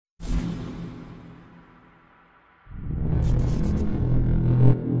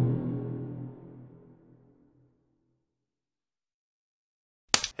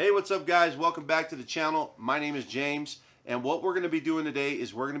Hey, what's up guys? Welcome back to the channel. My name is James, and what we're going to be doing today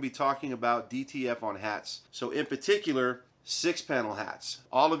is we're going to be talking about DTF on hats. So in particular, 6-panel hats.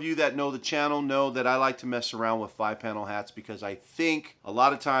 All of you that know the channel know that I like to mess around with 5-panel hats because I think a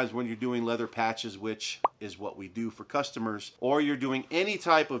lot of times when you're doing leather patches, which is what we do for customers, or you're doing any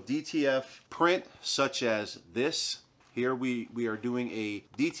type of DTF print such as this. Here we are doing a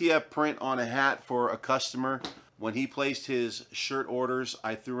DTF print on a hat for a customer. When he placed his shirt orders,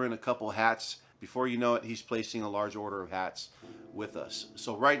 I threw in a couple hats. Before you know it, he's placing a large order of hats with us.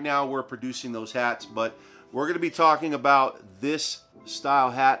 So right now we're producing those hats, but we're going to be talking about this style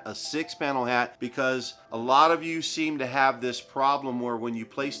hat, a 6-panel hat, because a lot of you seem to have this problem where when you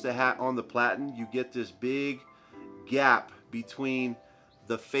place the hat on the platen, you get this big gap between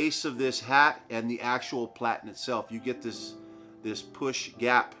the face of this hat and the actual platen itself. You get this push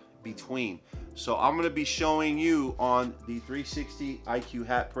gap between. So I'm going to be showing you on the 360 IQ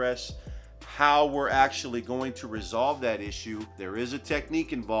hat press how we're actually going to resolve that issue. There is a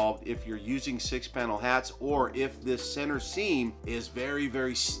technique involved if you're using 6-panel hats, or if this center seam is very,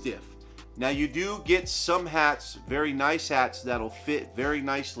 very stiff. Now you do get some hats, very nice hats, that'll fit very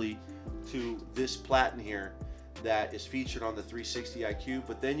nicely to this platen here that is featured on the 360 IQ,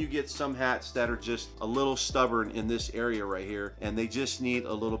 but then you get some hats that are just a little stubborn in this area right here, and they just need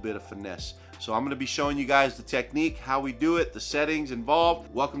a little bit of finesse. So I'm going to be showing you guys the technique, how we do it, the settings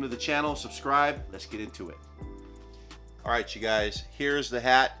involved. Welcome to the channel, subscribe, let's get into it. All right, you guys, here's the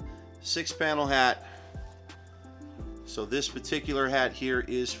hat, 6-panel hat. So this particular hat here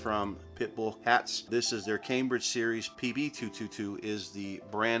is from Pitbull Hats. This is their Cambridge series. PB222 is the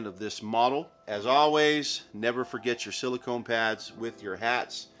brand of this model. As always, never forget your silicone pads with your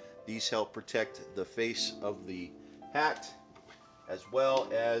hats. These help protect the face of the hat, as well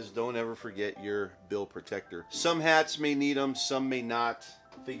as don't ever forget your bill protector. Some hats may need them, some may not.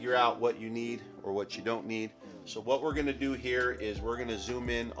 Figure out what you need or what you don't need. So what we're going to do here is we're going to zoom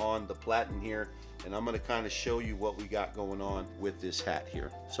in on the platen here, and I'm going to kind of show you what we got going on with this hat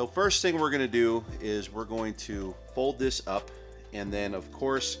here. So first thing we're going to do is we're going to fold this up, and then of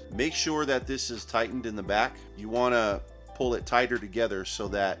course make sure that this is tightened in the back. You want to pull it tighter together so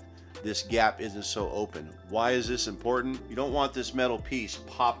that this gap isn't so open. Why is this important? You don't want this metal piece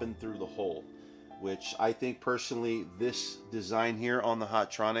popping through the hole, which I think personally this design here on the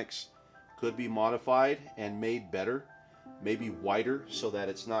hotronix could be modified and made better, maybe wider, so that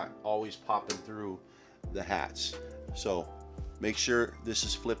it's not always popping through the hats. So make sure this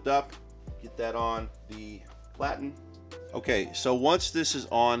is flipped up, get that on the platen. Okay, so once this is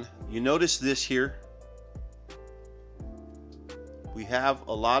on, you notice this here, we have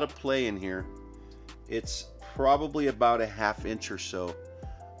a lot of play in here. It's probably about a ½ inch or so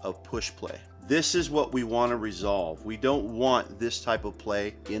of push play. This is what we want to resolve. We don't want this type of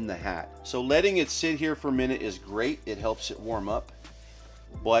play in the hat. So letting it sit here for a minute is great. It helps it warm up.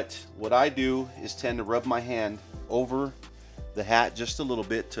 But what I do is tend to rub my hand over the hat just a little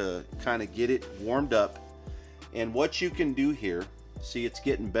bit to kind of get it warmed up. And what you can do here, see, it's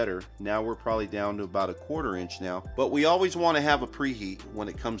getting better. Now we're probably down to about a ½ inch now. But we always want to have a preheat when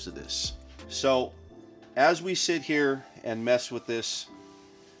it comes to this. So as we sit here and mess with this,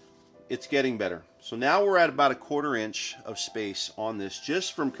 it's getting better. So now we're at about a ½ inch of space on this,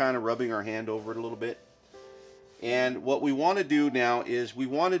 just from kind of rubbing our hand over it a little bit. And what we want to do now is we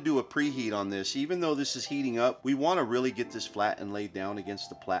want to do a preheat on this. Even though this is heating up, we want to really get this flat and laid down against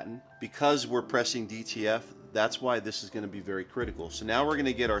the platen. Because we're pressing DTF, that's why this is going to be very critical. So now we're going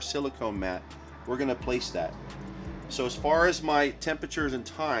to get our silicone mat. We're going to place that. So as far as my temperatures and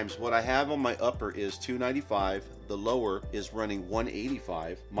times, what I have on my upper is 295. The lower is running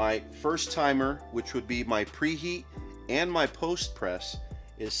 185. My first timer, which would be my preheat and my post press,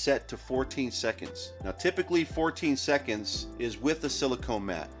 is set to 14 seconds. Now typically 14 seconds is with the silicone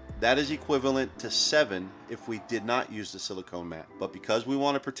mat. That is equivalent to 7 if we did not use the silicone mat. But because we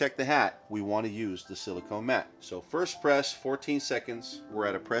want to protect the hat, we want to use the silicone mat. So first press, 14 seconds. We're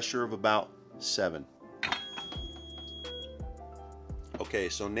at a pressure of about 7. Okay,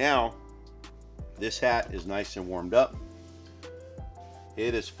 so now this hat is nice and warmed up.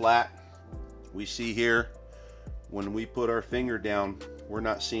 It is flat. We see here when we put our finger down, we're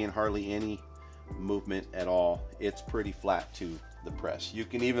not seeing hardly any movement at all. It's pretty flat to the press. You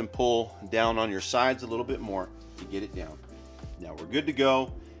can even pull down on your sides a little bit more to get it down. Now we're good to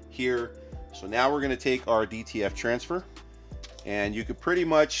go here. So now we're going to take our DTF transfer, and you could pretty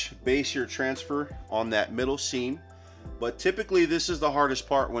much base your transfer on that middle seam. But typically this is the hardest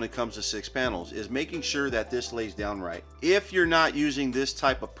part when it comes to 6 panels, is making sure that this lays down right. If you're not using this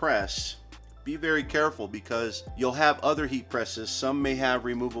type of press, be very careful because you'll have other heat presses. Some may have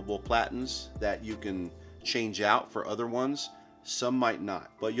removable platens that you can change out for other ones. Some might not,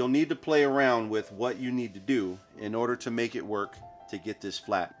 but you'll need to play around with what you need to do in order to make it work to get this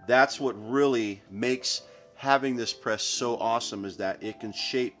flat. That's what really makes having this press so awesome, is that it can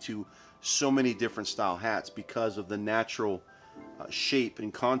shape to so many different style hats because of the natural shape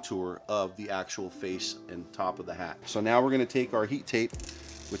and contour of the actual face and top of the hat. So now we're going to take our heat tape,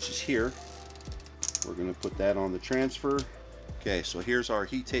 which is here. We're going to put that on the transfer. Okay, so here's our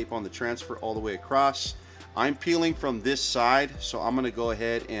heat tape on the transfer all the way across. I'm peeling from this side, so I'm going to go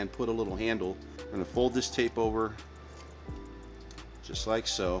ahead and put a little handle. I'm going to fold this tape over just like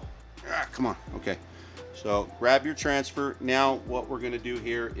so. Come on. Okay, so grab your transfer. Now what we're going to do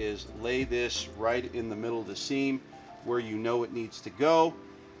here is lay this right in the middle of the seam where you know it needs to go.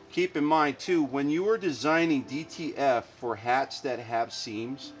 Keep in mind too, when you are designing DTF for hats that have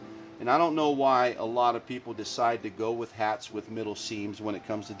seams, and I don't know why a lot of people decide to go with hats with middle seams when it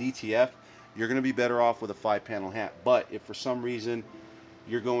comes to DTF. You're going to be better off with a 5-panel hat. But if for some reason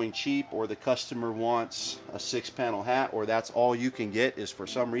you're going cheap, or the customer wants a 6-panel hat, or that's all you can get is for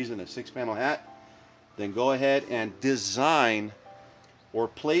some reason a 6-panel hat, then go ahead and design or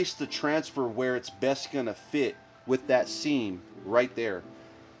place the transfer where it's best going to fit with that seam right there.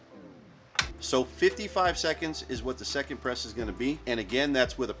 So 55 seconds is what the second press is going to be, and again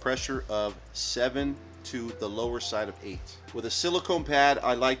that's with a pressure of 7 to the lower side of 8. With a silicone pad,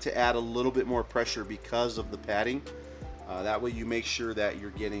 I like to add a little bit more pressure because of the padding. That way you make sure that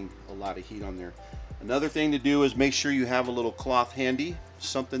you're getting a lot of heat on there. Another thing to do is make sure you have a little cloth handy,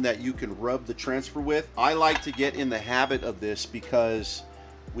 something that you can rub the transfer with. I like to get in the habit of this because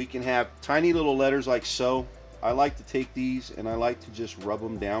we can have tiny little letters like so. I like to take these and I like to just rub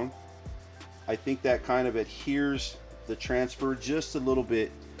them down. I think that kind of adheres the transfer just a little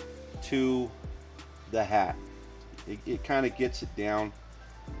bit to the hat. It kind of gets it down,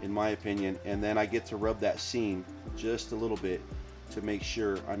 in my opinion, and then I get to rub that seam just a little bit to make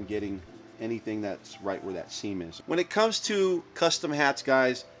sure I'm getting anything that's right where that seam is. When it comes to custom hats,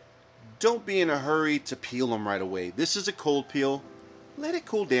 guys, don't be in a hurry to peel them right away. This is a cold peel. Let it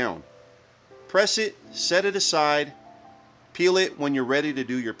cool down. Press it, set it aside, peel it when you're ready to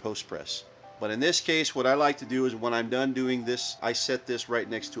do your post press. But in this case, what I like to do is when I'm done doing this, I set this right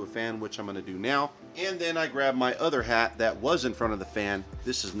next to a fan, which I'm going to do now. And then I grab my other hat that was in front of the fan.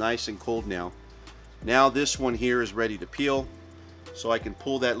 This is nice and cold now. Now this one here is ready to peel. So I can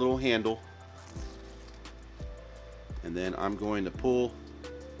pull that little handle. And then I'm going to pull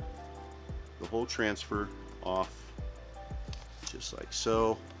the whole transfer off. Just like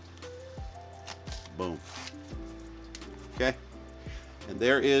so. Boom. Okay. And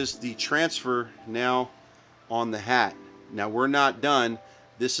there is the transfer now on the hat. Now we're not done.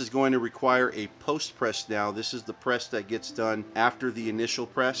 This is going to require a post press now. This is the press that gets done after the initial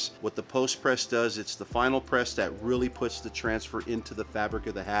press. What the post press does, it's the final press that really puts the transfer into the fabric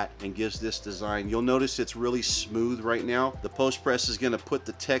of the hat and gives this design. You'll notice it's really smooth right now. The post press is going to put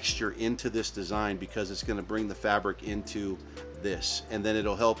the texture into this design because it's going to bring the fabric into this, and then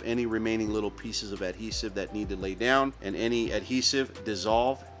it'll help any remaining little pieces of adhesive that need to lay down and any adhesive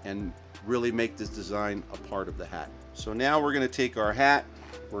dissolve and really make this design a part of the hat. So now we're going to take our hat,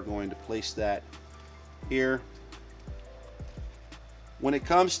 we're going to place that here. When it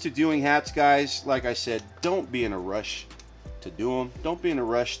comes to doing hats, guys, like I said, don't be in a rush to do them. Don't be in a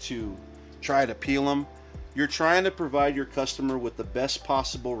rush to try to peel them. You're trying to provide your customer with the best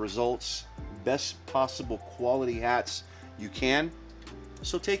possible results, best possible quality hats you can,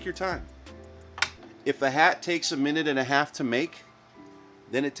 so take your time. If a hat takes 1.5 minutes to make,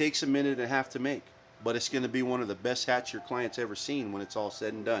 then it takes 1.5 minutes to make, but it's going to be one of the best hats your client's ever seen when it's all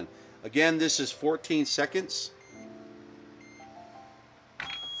said and done. Again, this is 14 seconds.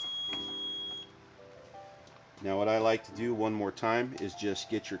 Now what I like to do one more time is just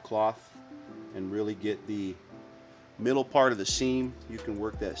get your cloth and really get the middle part of the seam. You can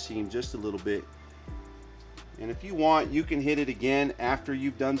work that seam just a little bit. And if you want, you can hit it again after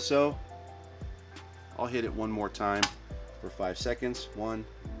you've done so. I'll hit it one more time for 5 seconds. 1,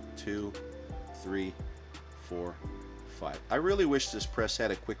 2, 3, 4, 5. I really wish this press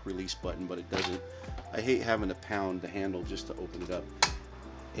had a quick release button, but it doesn't. I hate having to pound the handle just to open it up.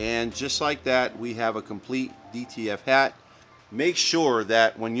 And just like that, we have a complete DTF hat. Make sure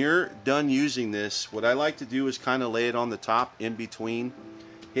that when you're done using this, what I like to do is kind of lay it on the top in between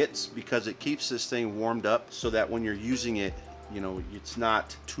hits, because it keeps this thing warmed up so that when you're using it, you know, it's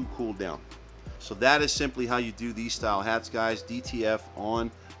not too cooled down. So that is simply how you do these style hats, guys. DTF on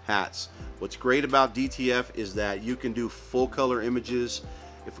hats. What's great about DTF is that you can do full color images.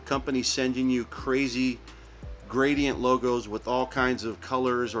 If a company's sending you crazy gradient logos with all kinds of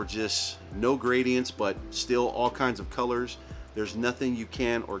colors, or just no gradients but still all kinds of colors, there's nothing you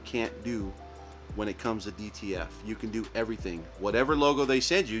can or can't do when it comes to DTF. You can do everything. Whatever logo they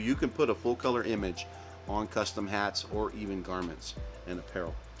send you, you can put a full color image on custom hats or even garments and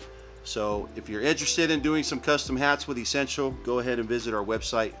apparel. So if you're interested in doing some custom hats with ESENTL, go ahead and visit our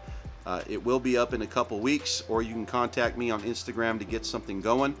website. It will be up in a couple weeks, or you can contact me on Instagram to get something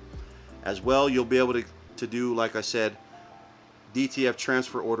going. As well, you'll be able to do, like I said, DTF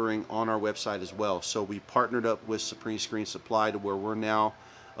transfer ordering on our website as well. So we partnered up with Supreme Screen Supply to where we're now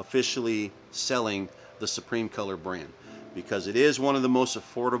officially selling the Supreme Color brand, because it is one of the most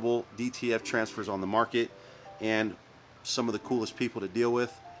affordable DTF transfers on the market and some of the coolest people to deal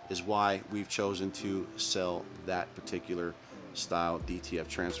with, is why we've chosen to sell that particular style DTF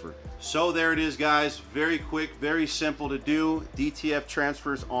transfer. So there it is, guys. Very quick, very simple to do. DTF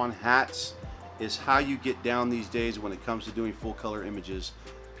transfers on hats is how you get down these days when it comes to doing full color images,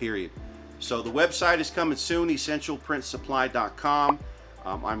 period. So the website is coming soon, ESENTLPrintSupply.com.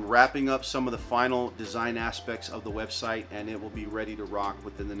 I'm wrapping up some of the final design aspects of the website, and it will be ready to rock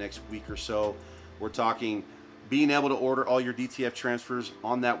within the next week or so. We're talking being able to order all your DTF transfers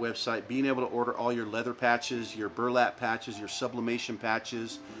on that website, being able to order all your leather patches, your burlap patches, your sublimation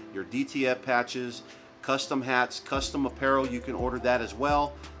patches, your DTF patches, custom hats, custom apparel. You can order that as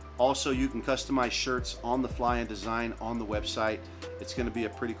well. Also, you can customize shirts on the fly and design on the website. It's going to be a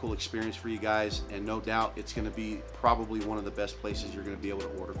pretty cool experience for you guys, and no doubt it's going to be probably one of the best places you're going to be able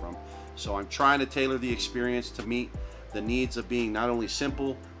to order from. So I'm trying to tailor the experience to meet the needs of being not only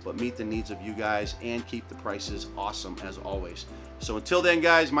simple, but meet the needs of you guys and keep the prices awesome as always. So until then,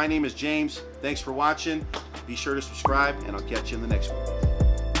 guys, my name is James. Thanks for watching. Be sure to subscribe, and I'll catch you in the next one.